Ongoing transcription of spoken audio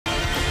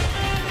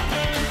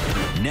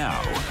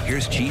Now,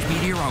 here's Chief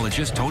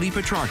Meteorologist Tony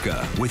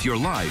Petrarca with your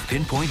live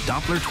Pinpoint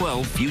Doppler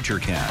 12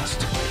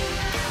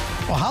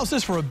 Futurecast. Well, how's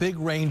this for a big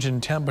range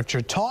in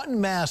temperature? Taunton,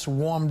 Mass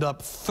warmed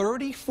up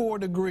 34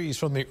 degrees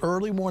from the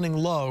early morning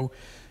low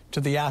to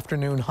the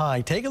afternoon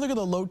high. Take a look at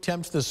the low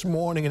temps this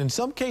morning, and in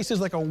some cases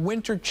like a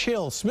winter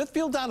chill.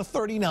 Smithfield down to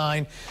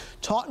 39,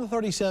 Taunton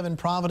 37,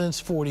 Providence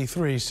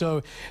 43.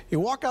 So you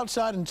walk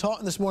outside in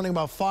Taunton this morning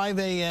about 5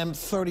 a.m.,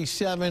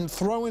 37,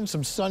 throw in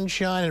some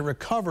sunshine, and it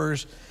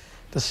recovers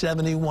to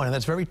 71, and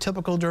that's very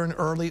typical during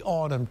early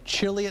autumn.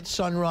 Chilly at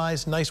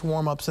sunrise, nice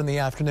warm-ups in the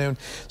afternoon.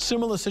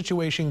 Similar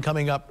situation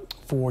coming up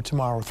for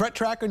tomorrow. Threat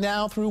tracker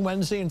now through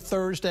Wednesday and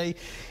Thursday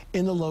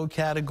in the low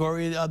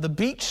category. The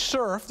beach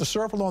surf, the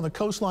surf along the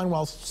coastline,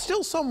 while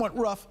still somewhat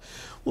rough,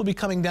 will be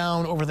coming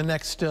down over the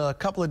next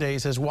couple of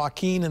days as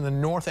Joaquin in the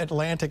North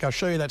Atlantic. I'll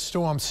show you that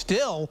storm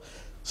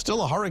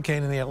Still a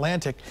hurricane in the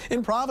Atlantic.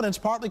 In Providence,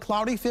 partly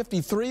cloudy,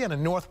 53, and a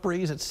north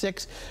breeze at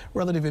 6.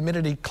 Relative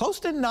humidity close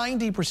to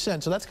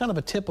 90%, so that's kind of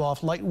a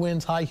tip-off. Light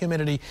winds, high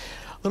humidity,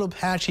 a little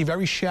patchy,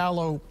 very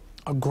shallow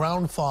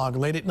ground fog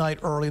late at night,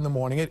 early in the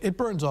morning. It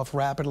burns off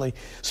rapidly.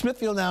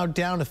 Smithfield now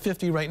down to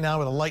 50 right now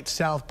with a light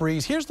south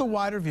breeze. Here's the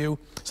wider view.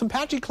 Some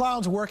patchy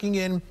clouds working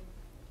in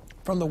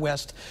from the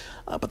west,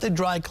 but they're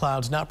dry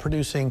clouds, not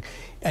producing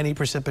any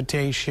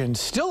precipitation.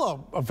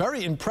 Still a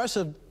very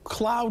impressive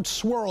cloud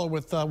swirl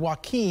with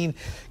Joaquin,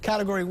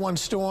 Category 1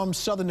 storm,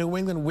 southern New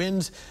England,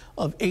 winds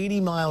of 80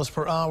 miles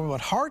per hour.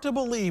 But hard to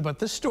believe, but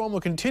this storm will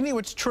continue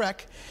its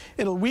trek.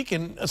 It'll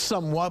weaken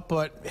somewhat,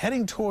 but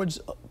heading towards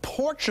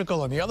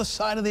Portugal on the other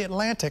side of the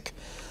Atlantic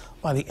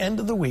by the end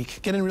of the week.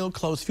 Getting real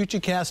close.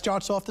 Futurecast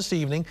starts off this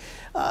evening.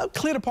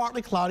 Clear to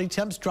partly cloudy.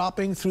 Temps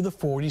dropping through the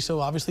 40s, so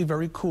obviously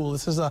very cool.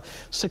 This is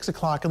 6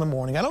 o'clock in the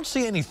morning. I don't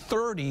see any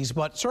 30s,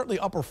 but certainly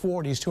upper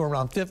 40s to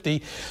around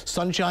 50.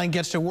 Sunshine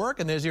gets to work,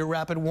 and there's your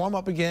rapid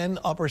warm-up again.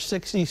 Upper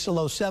 60s to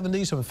low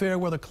 70s. Some fair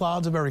weather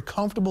clouds. A very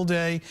comfortable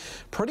day.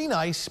 Pretty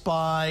nice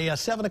by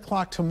 7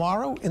 o'clock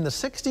tomorrow in the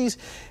 60s,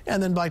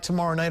 and then by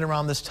tomorrow night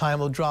around this time,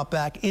 we'll drop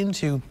back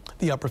into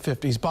the upper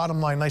 50s. Bottom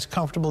line, nice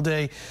comfortable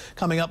day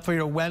coming up for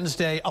your Wednesday.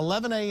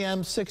 11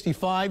 a.m.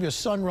 65. Your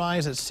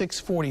sunrise at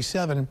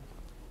 6:47.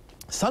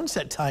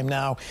 Sunset time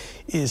now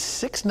is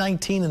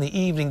 6:19 in the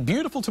evening.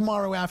 Beautiful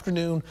tomorrow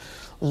afternoon.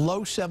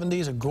 Low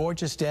 70s. A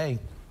gorgeous day.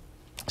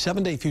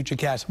 7-day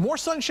Futurecast. More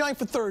sunshine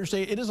for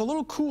Thursday. It is a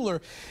little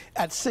cooler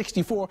at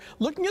 64.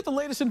 Looking at the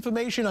latest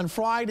information on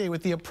Friday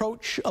with the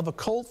approach of a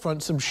cold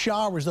front, some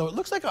showers, though it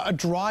looks like a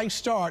dry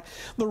start.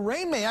 The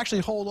rain may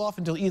actually hold off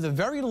until either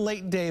very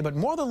late day, but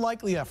more than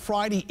likely a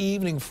Friday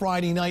evening,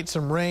 Friday night,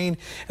 some rain,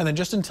 and then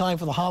just in time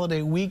for the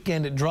holiday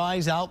weekend, it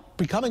dries out,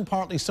 becoming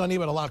partly sunny,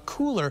 but a lot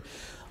cooler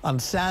on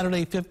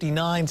Saturday,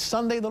 59.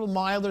 Sunday, a little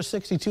milder,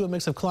 62, a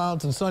mix of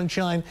clouds and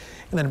sunshine.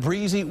 And then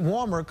breezy,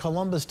 warmer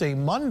Columbus Day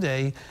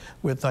Monday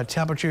with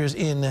temperatures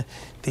in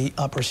the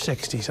upper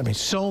 60s. I mean,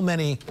 so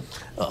many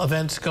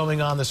events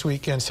going on this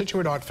weekend.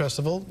 Situate Art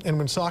Festival in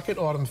Woonsocket,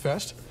 Autumn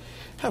Fest.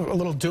 Have a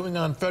little doing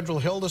on Federal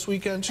Hill this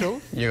weekend,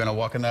 too. You're going to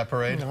walk in that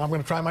parade? I'm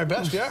going to try my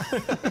best, yeah.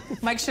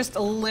 Mike's just a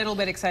little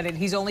bit excited.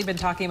 He's only been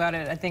talking about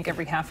it, I think,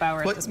 every half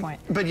hour at this point.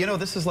 But, you know,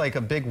 this is like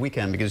a big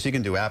weekend because you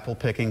can do apple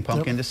picking,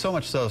 pumpkin, there's so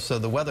much so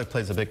the weather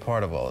plays a big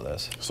part of all of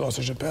this.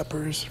 Sausage and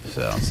peppers.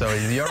 So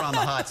you're on the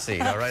hot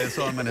seat, all right? That's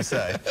all I'm going to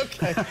say.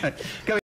 Okay.